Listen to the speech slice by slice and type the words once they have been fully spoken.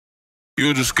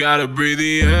You just gotta breathe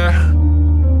the air.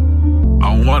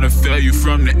 I wanna feel you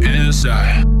from the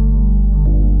inside.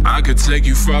 I could take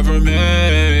you far from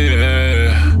here.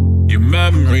 Your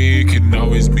memory can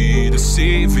always be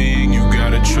deceiving. You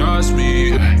gotta trust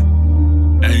me,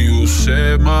 and you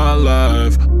saved my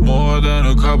life more than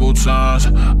a couple times.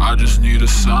 I just need a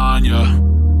sign, yeah,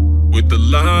 with the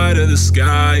light of the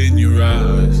sky in your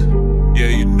eyes. Yeah,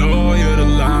 you know you're the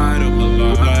light of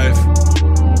my life.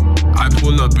 I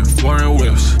pull up in foreign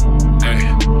whips, hey,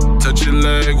 touch your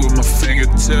leg with my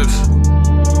fingertips.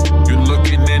 You're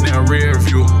looking in that rear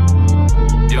view,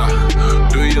 yeah.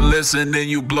 Do you listen, then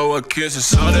you blow a kiss? It's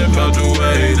something about the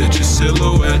way that your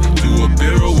silhouette do a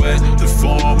pirouette, the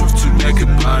form of two naked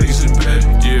bodies in bed,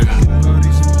 yeah.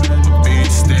 A beat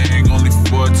sting only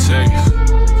for a taste.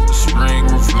 The spring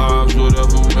revives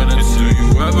whatever winter. Do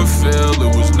you ever feel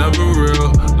it was never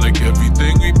real? Like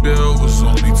everything we built was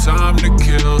only time to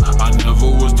kill. I never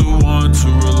was the one to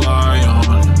rely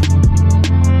on,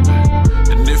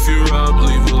 and if you're up,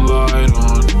 leave a light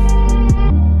on.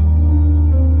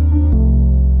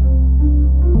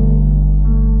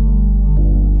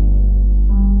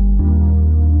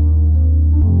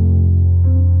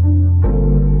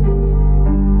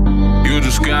 You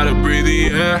just gotta breathe the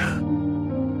air.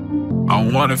 I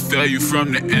wanna feel you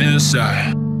from the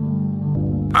inside.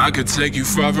 I could take you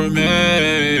far from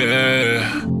here.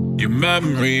 Your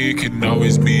memory can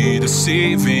always be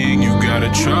deceiving. You gotta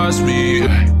trust me,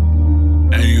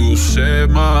 and you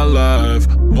saved my life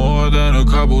more than a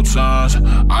couple times.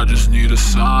 I just need a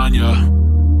sign, yeah,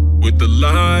 with the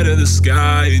light of the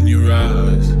sky in your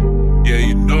eyes. Yeah,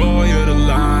 you know you're the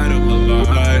light of my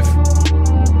life.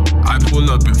 I pull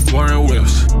up in foreign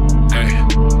whips, hey,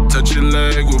 touch your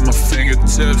leg with my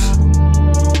fingertips.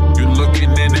 You're looking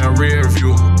in that rear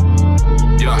view,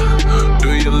 yeah.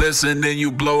 Do you listen, then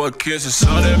you blow a kiss? It's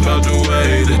something about the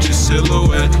way that